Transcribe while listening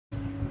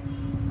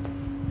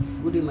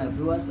Good day, my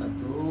viewers at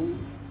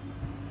home.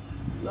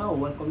 You are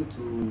welcome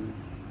to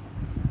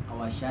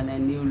our channel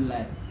New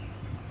Life.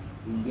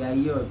 We are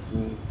here to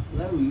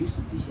where we used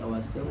to teach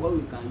ourselves what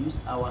we can use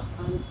our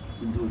hand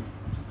to do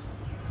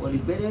for the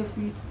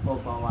benefit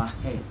of our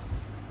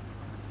health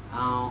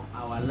and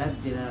our life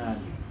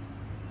generally.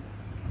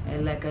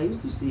 And like I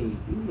used to say,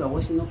 if you are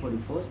watching us for the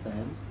first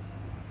time,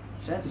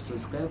 try to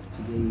subscribe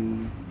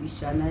to this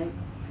channel.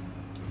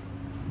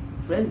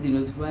 Press the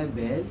notify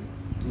bell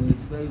to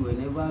notify you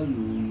whenever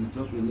you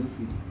drop a new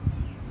video,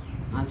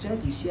 and try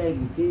to share it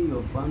within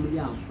your family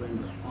and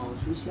friends on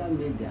social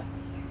media.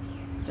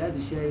 Try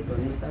to share it on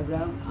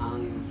Instagram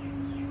and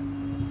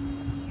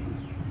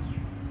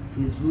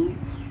Facebook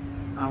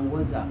and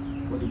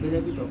WhatsApp for the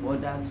benefit of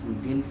others to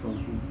gain from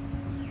it.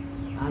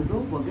 And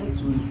don't forget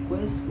to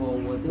request for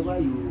whatever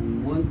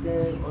you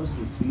wanted us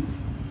to treat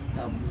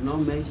that we not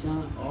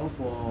mentioned, or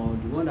for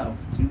the one that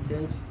I've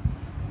treated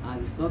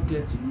and it's not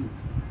clear to you.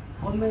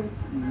 Comment,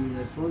 we will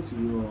respond to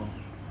your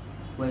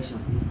question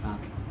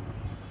instantly.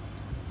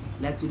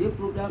 Like today's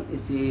program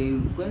is a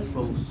request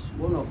from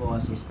one of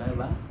our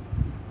subscribers,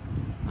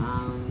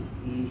 and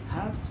he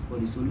asked for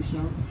the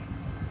solution.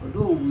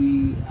 Although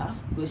we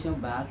asked question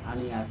back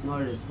and he has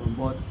not responded,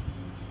 but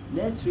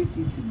let's treat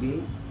it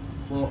today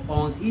for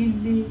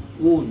unhealing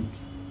wound.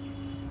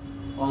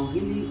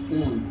 Unhealing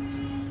wound.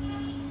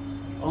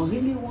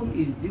 Unhealing wound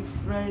is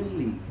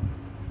differently.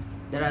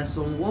 There are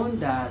some wound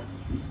that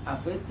is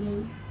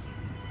affecting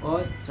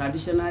us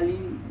traditionally,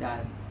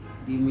 that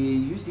they may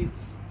use it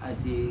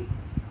as a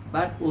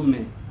bad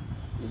omen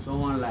in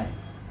someone's life.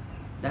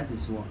 That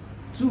is one.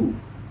 Two,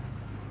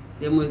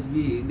 there are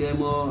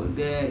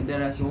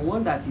some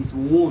one that is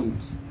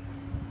wound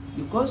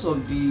because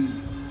of the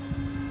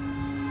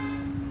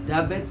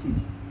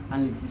diabetes,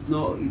 and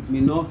it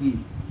may not heal.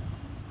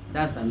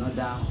 That's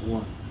another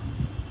one.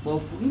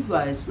 But if you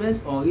are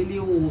experiencing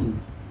unhealing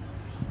wound,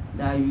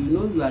 that you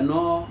know you are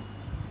not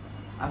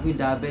having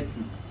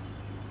diabetes,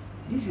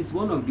 this is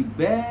one of the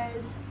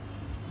best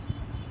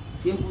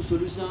simple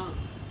solution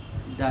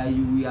that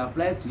you will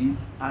apply to it,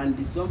 and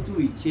the something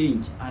will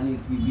change and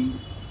it will be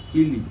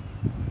healing.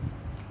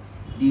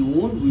 The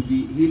wound will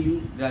be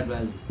healing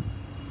gradually.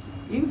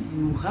 If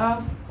you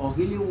have a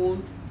healing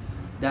wound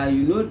that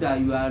you know that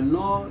you are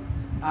not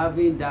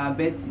having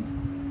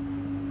diabetes,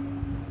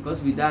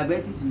 because with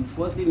diabetes you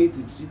firstly need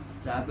to treat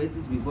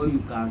diabetes before you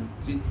can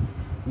treat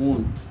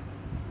wound.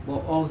 But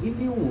a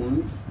healing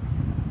wound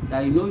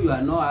that you know you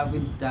are not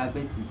having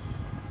diabetes,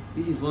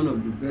 this is one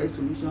of the best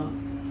solutions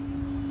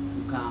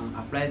you can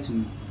apply to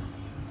it.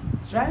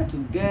 Try to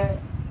get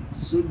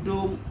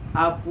sodom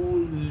apple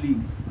leaf.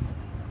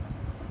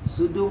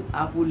 Sodom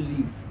apple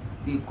leaf,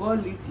 they call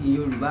it in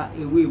Yoruba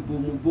ewe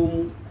bomu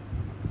bomu.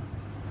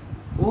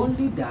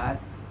 Only that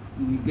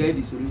you will get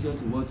the solution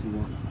to what you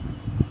want.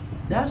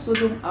 That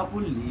sodom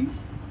apple leaf,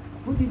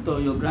 put it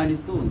on your grinding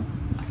stone.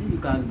 I think you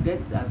can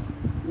get as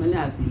many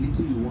as a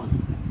little you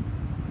want.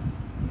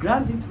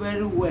 Grind it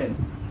very well.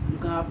 You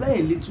can apply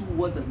a little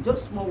water,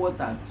 just small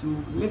water, to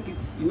make it,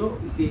 it will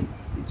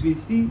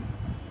still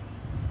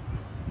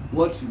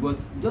watery, but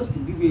just to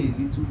give you a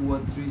little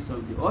watery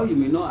something. Or you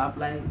may not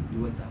apply the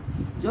water.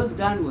 Just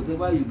grind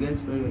whatever you get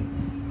very well.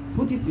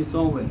 Put it in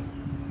somewhere.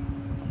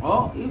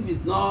 Or if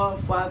it's not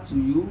far to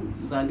you,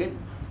 you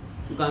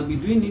can be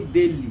doing it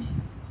daily,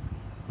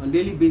 on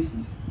daily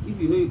basis. If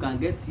you know you can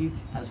get it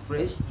as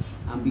fresh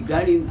and be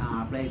grinding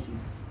and apply it to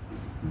it.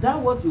 That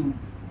what you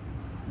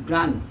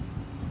grind,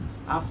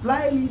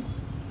 apply it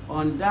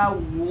on that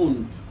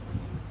wound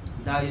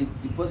that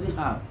the person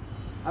have.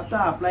 After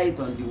apply it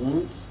on the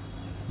wound,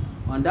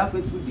 on that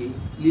fateful day,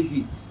 leave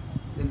it,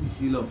 let it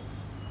seal up.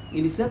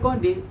 In the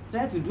second day,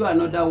 try to do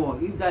another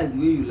one. If that is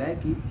the way you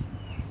like it,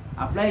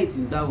 apply it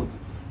in that water.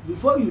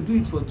 Before you do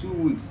it for 2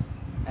 weeks,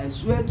 I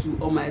swear to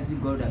Almighty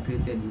God that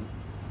created you,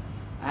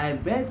 I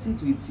bet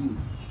it with you,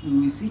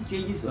 you will see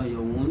changes on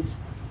your wound.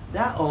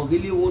 That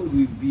unhealing wound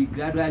will be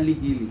gradually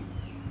healing.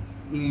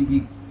 It will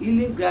be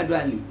healing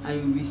gradually,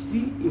 and you will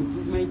see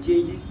improvement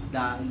changes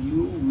that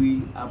you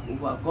will have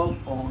overcome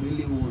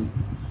unhealing wound.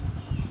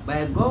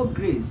 By God's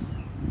grace,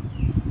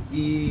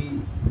 the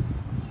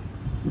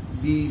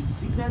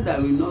sickness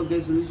that will not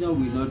get solution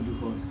will not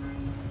do us.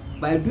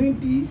 By doing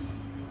this,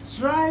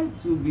 try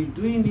to be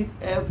doing it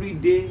every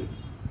day.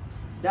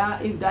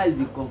 That if that is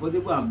the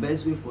comfortable and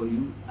best way for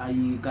you,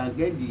 and you can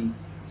get the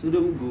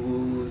sodom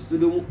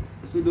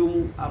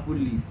apple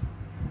leaf,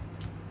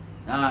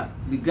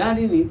 be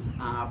grinding it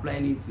and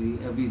applying it to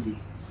it every day.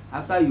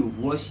 After you've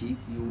washed it,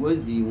 you wash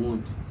the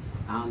wound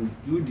and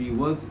do the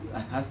what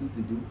I asked you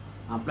to do.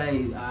 Apply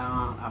it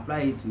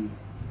to it.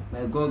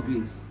 By God's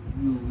grace,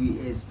 you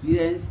will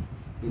experience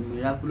a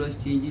miraculous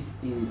changes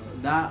in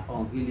that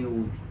unhealing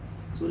wound.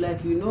 So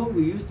like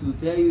we used to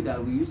tell you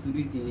that we used to do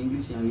it in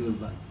English and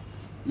Yoruba.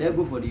 Let's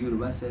go for the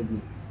Yoruba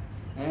segment.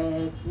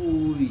 Ẹ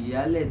kú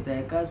ìyálẹ̀ta,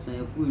 ẹ káàsán,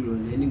 ẹ kú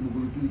ìrọ̀lẹ́ ní gbogbo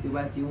ibi tó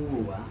bá ti ń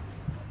wò wá.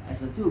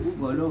 Àìsàn tí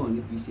òkúgbọ̀ Ọlọ́run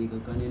ní fi ṣe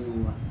kankan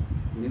nínú wa,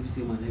 kò ní fi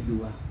ṣe mọ̀lẹ́bí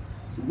wa.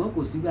 Ṣùgbọ́n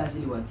kò sí bí a ṣe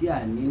lè wà tí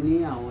a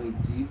ní àwọn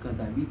ìdí kan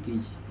tàbí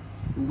ìkejì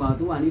gbogbo àwọn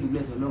tó wà ní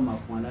ìdúgbòlẹ̀sẹ̀ Ọlọ́run máa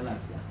fún wa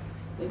lálàáfíà.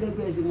 Gẹ́gẹ́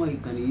bí ẹ ṣe mọ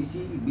ìkànnì yìí sí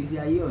ìgbésí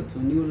ayé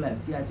ọ̀tún new life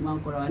tí a ti máa ń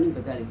kọ́ra wa ní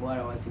nǹkan tí a lè fọwọ́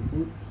ara wa sí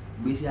fún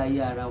ìgbésí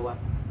ayé ara wa,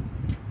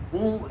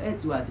 fún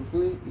ẹ̀tì wa àti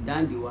fún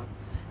ìdáǹdè wa.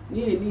 Ní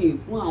èní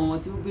fún àwọn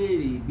tí ó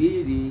béèrè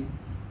ìbéèrè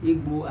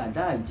Egbo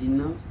Ada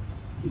jina,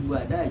 Egbo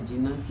Ada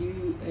jina, tí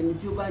ẹni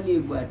tí ó bá ní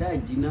Egbo Ada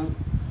jina,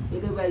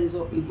 gẹ́gẹ́ bí a ṣe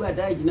sọ Egbo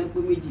Ada jina pé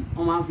méjì,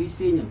 wọ́n máa ń fi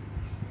ṣèyàn.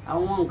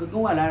 Àwọn nǹkan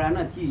kan wà lára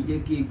náà tí ì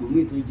jẹ́ kí egbò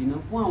míì tún jiná.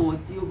 Fún àwọn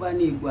tí ó bá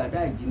ní Egbo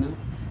Ada jina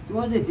tí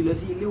wọ́n dẹ̀ ti lọ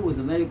sí ilé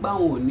ìwòsàn náà rí pé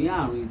àwọn ò ní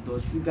àrùn ìtọ̀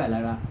ṣúgà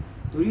lára,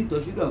 torí ìtọ̀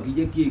ṣúgà ò kì í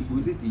jẹ́ kí egbò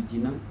tètè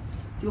jiná.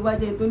 Tí ó bá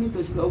jẹ́ tó ní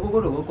ìtọ̀ ṣúgà, ó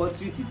gbọ́dọ̀ kọ́kọ́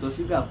treat ìtọ̀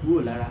ṣúgà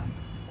kúrò lára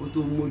kó tó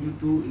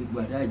mójútó Egbo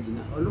Ada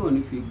jina. Ọlọ́run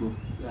ní fi Egbo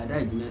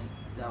Ada jina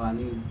dá wa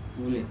ní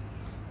ìpínlẹ̀.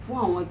 Fún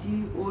àwọn tí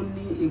ó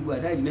ní Egbo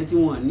Ada jina tí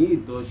wọ́n ní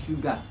ìtọ̀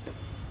ṣúgà,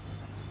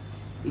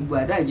 Egbo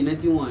Ada jina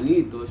tí wọ́n ní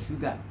ìtọ̀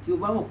ṣúgà, tí ó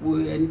bá mọ̀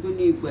pé ẹni tó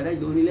ní Egbo Ada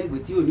jina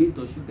onílẹ̀gbẹ̀ẹ́ tí ò ní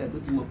ìtọ̀ ṣúgà, tó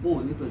ti mọ̀ pé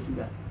òun ní ìtọ̀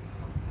ṣúgà,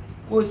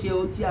 ó ṣe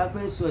ohun tí a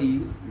fẹ́ sọ yìí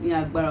ní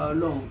agbára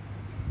Ọlọ́run.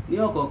 Ní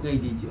ọ̀kọ̀ọ̀kan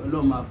ìjèjì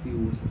Ọlọ́run máa fi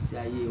ìwòsàn sí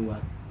ayé wa.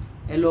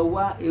 Ẹ lọ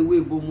wá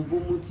ewé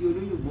bomubomu tí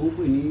olóyìnbó ń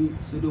pè ní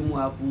sodomu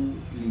apple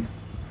leaf.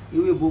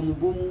 Ewé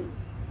bomubomu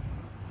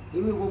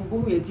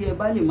yẹn tí ẹ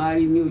bá lè máa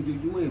rí ní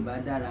ojoojúmọ́ ìbá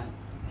dára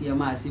kí ẹ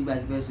máa ṣe bá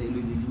ti fẹ́ sọ yìí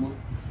lójoojúmọ́.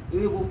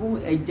 Ewé bomubomu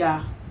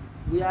ẹja,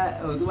 bóyá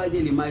tó bá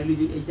jẹ́ lè máa rí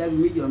lójú ẹja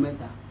bí 2 or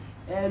 3,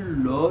 ẹ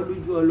lọ́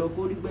lójú ọlọ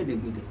kó rí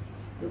gbẹ̀dẹ̀gbẹ̀dẹ̀.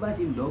 Tó bá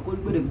ti lọ́ kó rí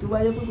gbẹ̀dẹ̀gbẹ̀dẹ̀, tó bá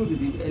jẹ́ pé kò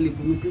tètè ẹ lè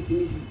fún mi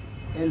kétíní sí,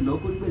 ẹ lọ́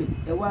kó rí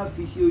gbẹ̀dẹ̀gbẹ̀dẹ̀, ẹ wá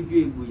fi sí ojú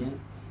egbò yẹn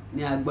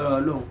ní agbára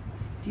Ọlọ́run.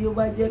 Tí ó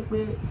bá jẹ́ pé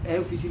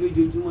ẹ fi sí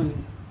lójoojúmọ́ ni,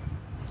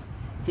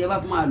 tí ẹ bá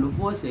fi máa lò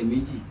fún ọ̀sẹ̀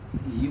 2,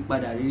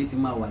 ìyípadà rere ti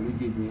máa wà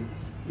lójú egbò yẹn.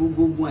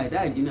 Gbogbo ogun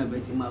àìdá ìjìnà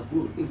bẹ́ẹ̀ ti máa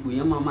kúrò, egbò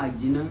yẹn máa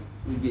jiná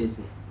lójú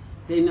ẹsẹ̀.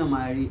 Tẹ́yìn náà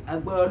máa rí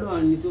agbára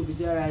Ọlọ́run ni tó fi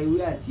sí ara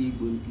ewé àti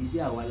egbò, kì í sí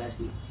àwa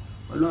láṣẹ.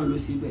 Ọlọ́run ló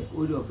síbẹ̀,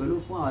 oore ọ̀fẹ́ ló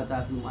fún àwa tá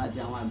a fi mọ̀ àti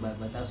àwọn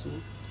àgbààgbà tá a sọ.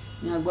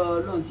 Ní agbára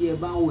Ọlọ́run tí ẹ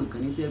bá ń wo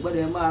ìkànnì tẹ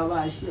gbọ́dọ̀ ẹ máa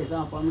bá share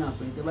sáwọn family and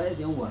friends, tẹ bá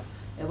ṣẹ̀ṣẹ̀ ń wà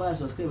ẹ bá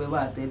subscribe, ẹ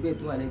bá tẹ bẹ́ẹ̀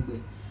tó wà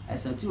lẹ́gbẹ̀ẹ́.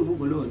 Àìsàn tí ò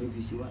gbógun lọ́wọ́ ní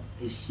fi sí wa.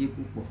 Ẹ ṣé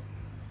púpọ̀.